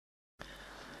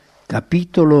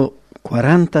Capitolo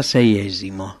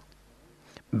 46.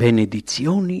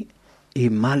 Benedizioni e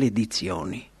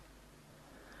maledizioni.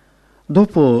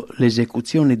 Dopo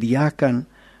l'esecuzione di Achan,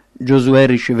 Giosuè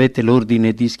ricevette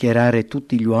l'ordine di schierare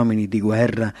tutti gli uomini di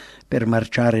guerra per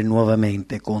marciare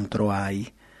nuovamente contro Ai.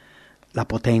 La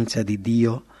potenza di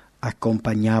Dio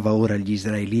accompagnava ora gli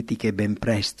israeliti che ben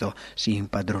presto si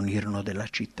impadronirono della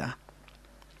città.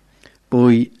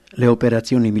 Poi le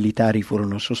operazioni militari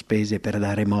furono sospese per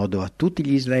dare modo a tutti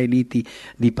gli israeliti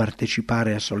di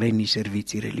partecipare a solenni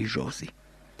servizi religiosi.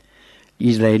 Gli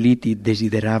israeliti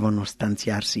desideravano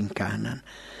stanziarsi in Canaan,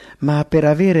 ma per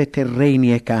avere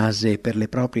terreni e case per le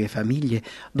proprie famiglie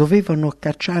dovevano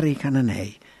cacciare i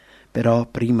cananei. Però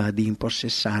prima di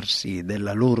impossessarsi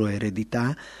della loro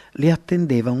eredità li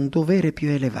attendeva un dovere più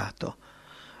elevato: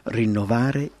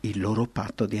 rinnovare il loro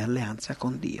patto di alleanza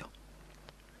con Dio.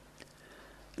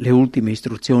 Le ultime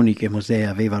istruzioni che Mosè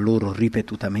aveva loro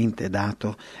ripetutamente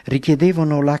dato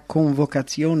richiedevano la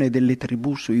convocazione delle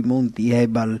tribù sui monti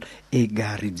Ebal e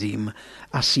Garizim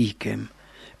a Sichem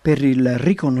per il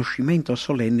riconoscimento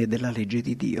solenne della legge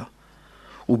di Dio.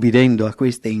 Ubbidendo a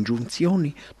queste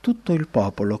ingiunzioni, tutto il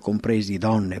popolo, compresi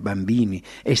donne, bambini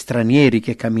e stranieri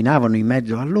che camminavano in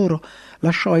mezzo a loro,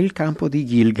 lasciò il campo di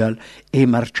Gilgal e,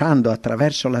 marciando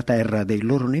attraverso la terra dei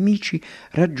loro nemici,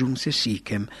 raggiunse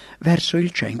Sichem, verso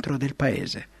il centro del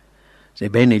paese.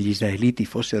 Sebbene gli israeliti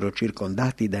fossero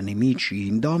circondati da nemici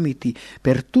indomiti,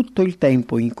 per tutto il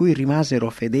tempo in cui rimasero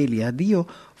fedeli a Dio,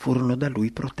 furono da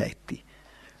lui protetti.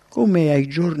 Come ai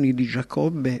giorni di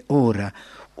Giacobbe, ora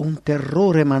un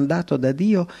terrore mandato da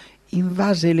Dio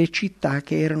invase le città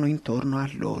che erano intorno a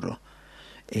loro,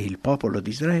 e il popolo di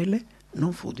Israele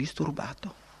non fu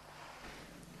disturbato.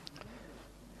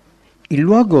 Il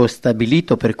luogo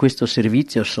stabilito per questo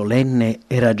servizio solenne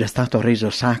era già stato reso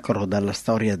sacro dalla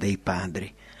storia dei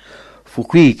padri. Fu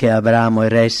qui che Abramo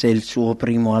eresse il suo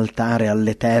primo altare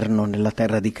all'Eterno nella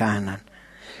terra di Canaan.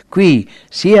 Qui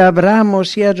sia Abramo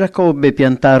sia Giacobbe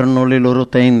piantarono le loro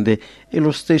tende, e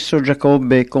lo stesso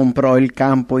Giacobbe comprò il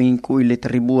campo in cui le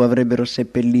tribù avrebbero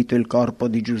seppellito il corpo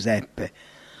di Giuseppe.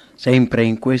 Sempre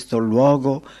in questo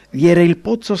luogo vi era il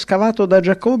pozzo scavato da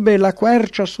Giacobbe e la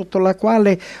quercia sotto la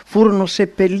quale furono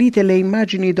seppellite le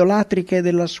immagini idolatriche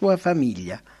della sua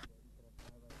famiglia.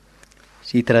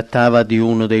 Si trattava di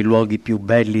uno dei luoghi più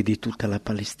belli di tutta la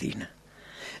Palestina,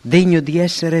 degno di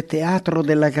essere teatro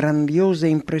della grandiosa e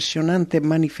impressionante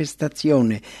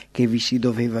manifestazione che vi si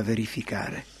doveva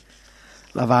verificare.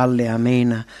 La valle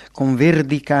amena, con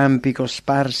verdi campi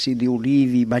cosparsi di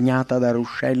ulivi, bagnata da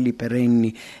ruscelli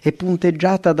perenni e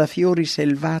punteggiata da fiori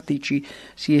selvatici,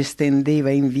 si estendeva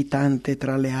invitante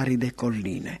tra le aride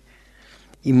colline.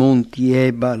 I monti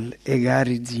Ebal e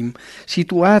Garizim,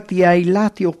 situati ai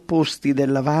lati opposti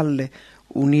della valle,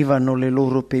 univano le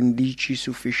loro pendici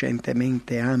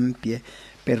sufficientemente ampie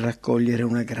per raccogliere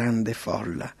una grande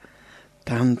folla,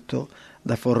 tanto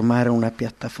da formare una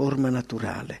piattaforma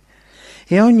naturale,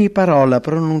 e ogni parola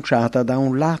pronunciata da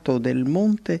un lato del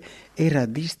monte era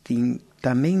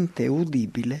distintamente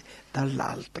udibile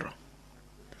dall'altro.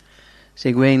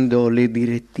 Seguendo le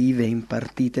direttive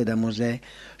impartite da Mosè,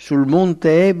 sul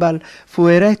monte Ebal fu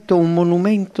eretto un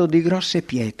monumento di grosse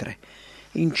pietre,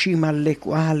 in cima alle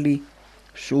quali,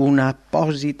 su una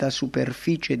apposita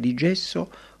superficie di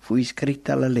gesso, fu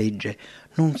iscritta la legge,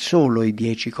 non solo i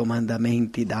 10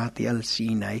 comandamenti dati al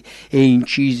Sinai e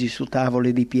incisi su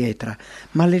tavole di pietra,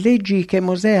 ma le leggi che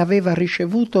Mosè aveva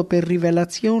ricevuto per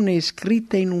rivelazione e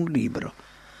scritte in un libro.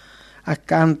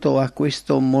 Accanto a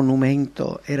questo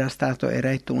monumento era stato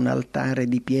eretto un altare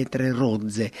di pietre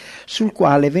rozze, sul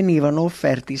quale venivano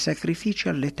offerti sacrifici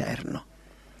all'Eterno.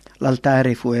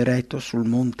 L'altare fu eretto sul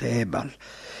monte Ebal,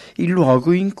 il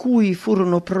luogo in cui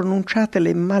furono pronunciate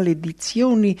le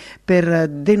maledizioni per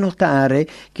denotare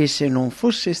che, se non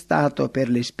fosse stato per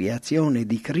l'espiazione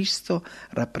di Cristo,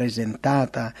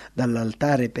 rappresentata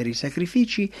dall'altare per i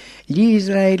sacrifici, gli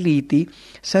israeliti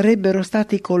sarebbero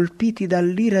stati colpiti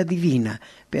dall'ira divina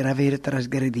per aver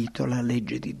trasgredito la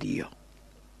legge di Dio.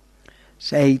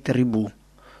 6 tribù,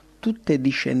 tutte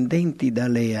discendenti da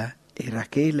Lea e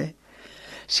Rachele,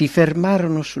 si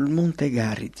fermarono sul monte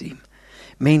Garizim,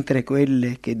 mentre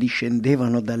quelle che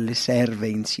discendevano dalle serve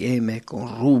insieme con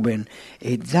Ruben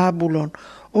e Zabulon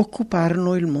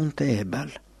occuparono il monte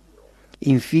Ebal.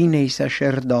 Infine i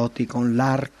sacerdoti con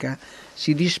l'arca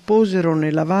si disposero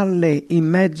nella valle in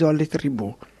mezzo alle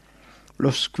tribù.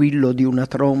 Lo squillo di una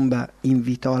tromba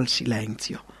invitò al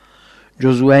silenzio.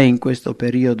 Giosuè, in questo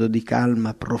periodo di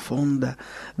calma profonda,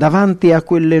 davanti a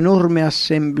quell'enorme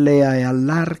assemblea e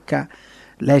all'arca,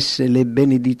 lesse le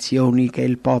benedizioni che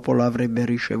il popolo avrebbe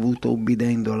ricevuto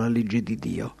ubbidendo alla legge di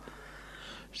Dio.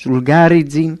 Sul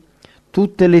Garizim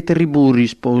tutte le tribù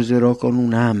risposero con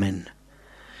un amen,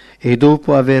 e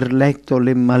dopo aver letto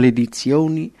le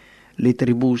maledizioni, le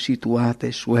tribù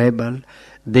situate su Ebal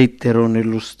dettero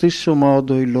nello stesso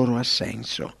modo il loro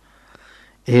assenso.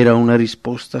 Era una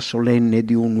risposta solenne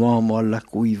di un uomo alla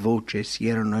cui voce si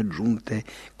erano aggiunte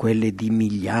quelle di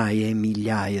migliaia e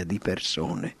migliaia di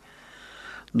persone.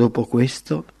 Dopo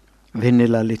questo venne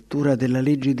la lettura della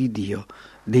legge di Dio,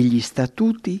 degli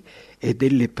statuti e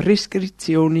delle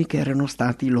prescrizioni che erano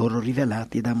stati loro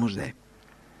rivelati da Mosè.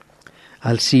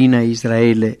 Al Sinai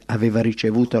Israele aveva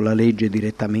ricevuto la legge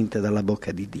direttamente dalla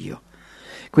bocca di Dio.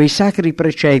 Quei sacri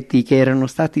precetti che erano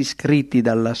stati scritti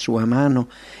dalla sua mano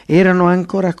erano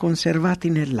ancora conservati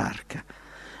nell'arca,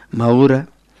 ma ora,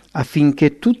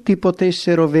 affinché tutti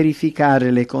potessero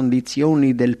verificare le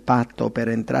condizioni del patto per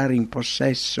entrare in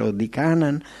possesso di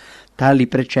Canaan, tali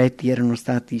precetti erano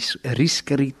stati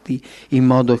riscritti in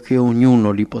modo che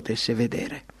ognuno li potesse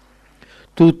vedere.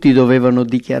 Tutti dovevano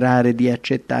dichiarare di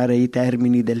accettare i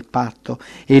termini del patto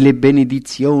e le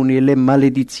benedizioni e le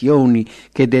maledizioni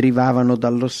che derivavano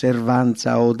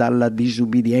dall'osservanza o dalla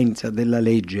disubbidienza della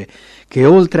legge, che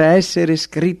oltre a essere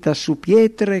scritta su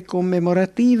pietre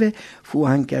commemorative fu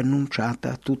anche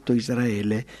annunciata a tutto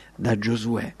Israele da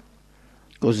Giosuè.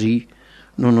 Così,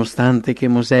 nonostante che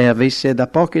Mosè avesse da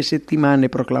poche settimane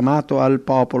proclamato al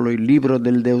popolo il libro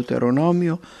del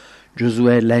Deuteronomio,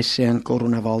 Giosuè lesse ancora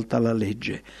una volta la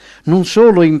legge, non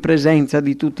solo in presenza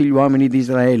di tutti gli uomini di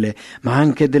Israele, ma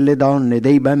anche delle donne,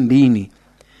 dei bambini.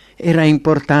 Era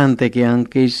importante che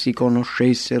anch'essi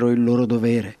conoscessero il loro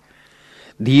dovere.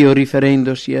 Dio,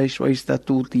 riferendosi ai suoi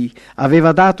statuti,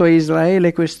 aveva dato a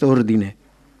Israele quest'ordine: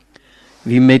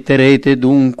 vi metterete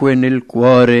dunque nel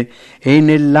cuore e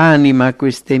nell'anima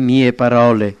queste mie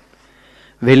parole,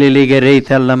 ve le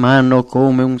legherete alla mano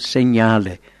come un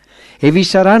segnale, e vi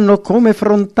saranno come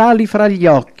frontali fra gli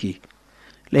occhi.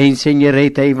 Le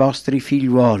insegnerete ai vostri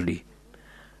figliuoli,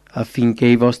 affinché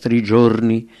i vostri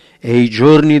giorni e i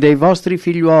giorni dei vostri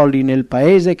figliuoli nel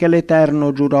paese che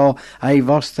l'Eterno giurò ai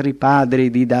vostri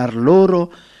padri di dar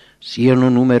loro siano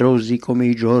numerosi come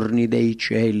i giorni dei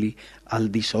cieli al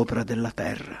di sopra della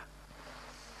terra.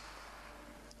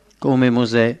 Come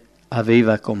Mosè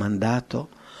aveva comandato,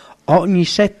 ogni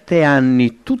 7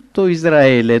 anni tutto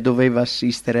Israele doveva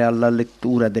assistere alla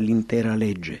lettura dell'intera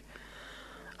legge.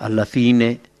 Alla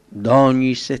fine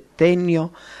d'ogni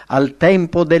settennio, al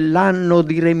tempo dell'anno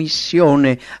di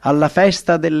remissione, alla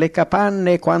festa delle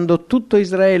capanne, quando tutto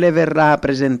Israele verrà a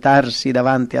presentarsi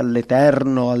davanti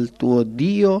all'Eterno, al tuo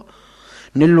Dio,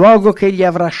 nel luogo che egli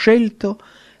avrà scelto,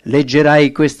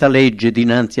 leggerai questa legge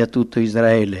dinanzi a tutto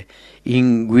Israele,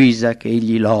 in guisa che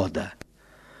egli loda.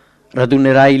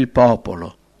 Radunerai il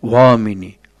popolo,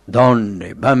 uomini,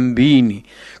 donne, bambini,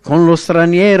 con lo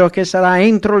straniero che sarà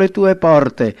entro le tue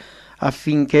porte,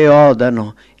 affinché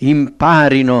odano,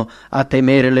 imparino a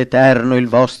temere l'Eterno il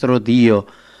vostro Dio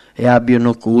e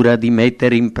abbiano cura di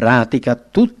mettere in pratica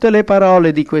tutte le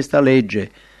parole di questa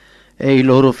legge, e i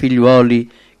loro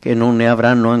figliuoli che non ne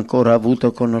avranno ancora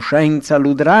avuto conoscenza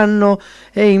l'udranno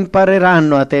e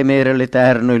impareranno a temere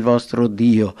l'Eterno il vostro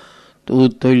Dio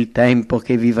tutto il tempo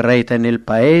che vivrete nel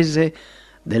paese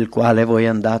del quale voi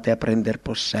andate a prender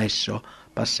possesso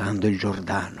passando il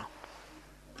Giordano.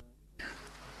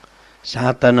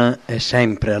 Satana è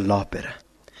sempre all'opera.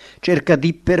 Cerca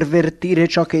di pervertire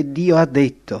ciò che Dio ha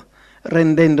detto,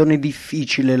 rendendone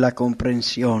difficile la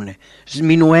comprensione,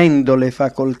 sminuendo le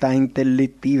facoltà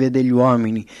intellettive degli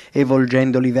uomini e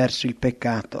volgendoli verso il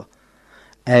peccato.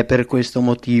 È per questo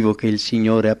motivo che il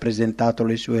Signore ha presentato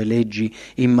le sue leggi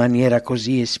in maniera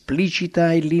così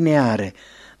esplicita e lineare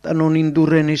da non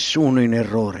indurre nessuno in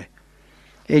errore.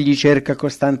 Egli cerca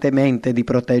costantemente di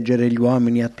proteggere gli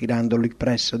uomini attirandoli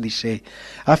presso di sé,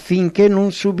 affinché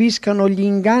non subiscano gli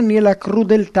inganni e la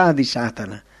crudeltà di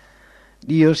Satana.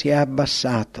 Dio si è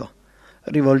abbassato,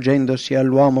 rivolgendosi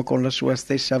all'uomo con la sua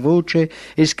stessa voce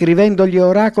e scrivendo gli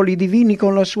oracoli divini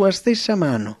con la sua stessa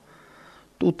mano.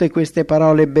 Tutte queste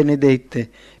parole benedette,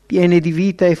 piene di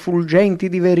vita e fulgenti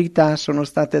di verità, sono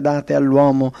state date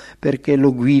all'uomo perché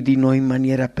lo guidino in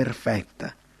maniera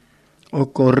perfetta.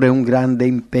 Occorre un grande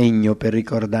impegno per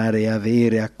ricordare e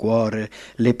avere a cuore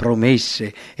le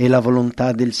promesse e la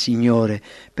volontà del Signore,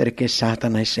 perché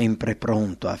Satana è sempre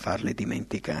pronto a farle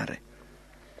dimenticare.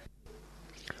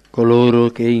 Coloro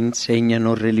che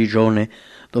insegnano religione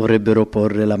dovrebbero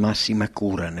porre la massima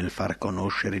cura nel far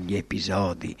conoscere gli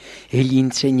episodi e gli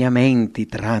insegnamenti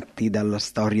tratti dalla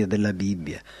storia della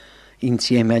Bibbia,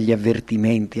 insieme agli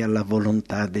avvertimenti e alla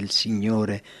volontà del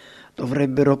Signore.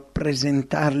 dovrebbero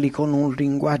presentarli con un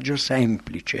linguaggio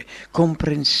semplice,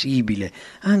 comprensibile,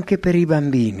 anche per i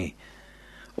bambini.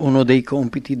 Uno dei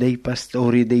compiti dei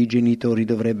pastori e dei genitori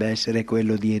dovrebbe essere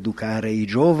quello di educare i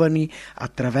giovani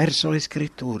attraverso le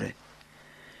scritture.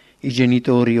 I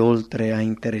genitori, oltre a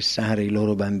interessare i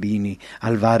loro bambini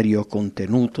al vario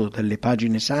contenuto delle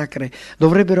pagine sacre,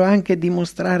 dovrebbero anche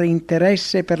dimostrare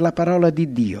interesse per la parola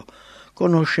di Dio,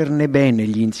 conoscerne bene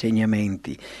gli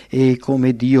insegnamenti e,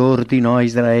 come Dio ordinò a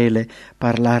Israele,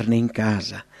 parlarne in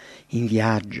casa, in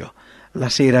viaggio, la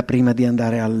sera prima di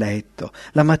andare a letto,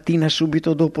 la mattina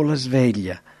subito dopo la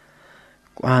sveglia.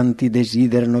 Quanti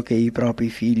desiderano che i propri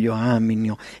figli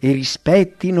amino e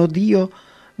rispettino Dio,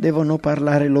 devono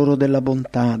parlare loro della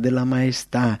bontà, della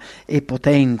maestà e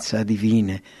potenza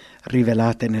divine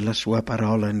rivelate nella sua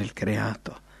parola e nel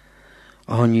creato.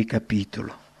 Ogni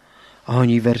capitolo,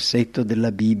 ogni versetto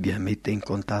della Bibbia mette in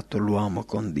contatto l'uomo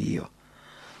con Dio.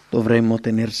 Dovremmo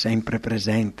tener sempre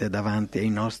presente davanti ai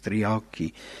nostri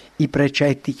occhi i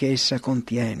precetti che essa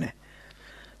contiene.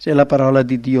 Se la parola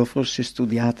di Dio fosse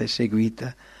studiata e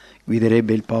seguita,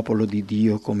 guiderebbe il popolo di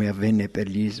Dio come avvenne per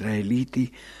gli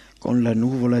israeliti, con la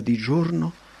nuvola di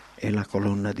giorno e la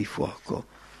colonna di fuoco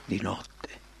di notte.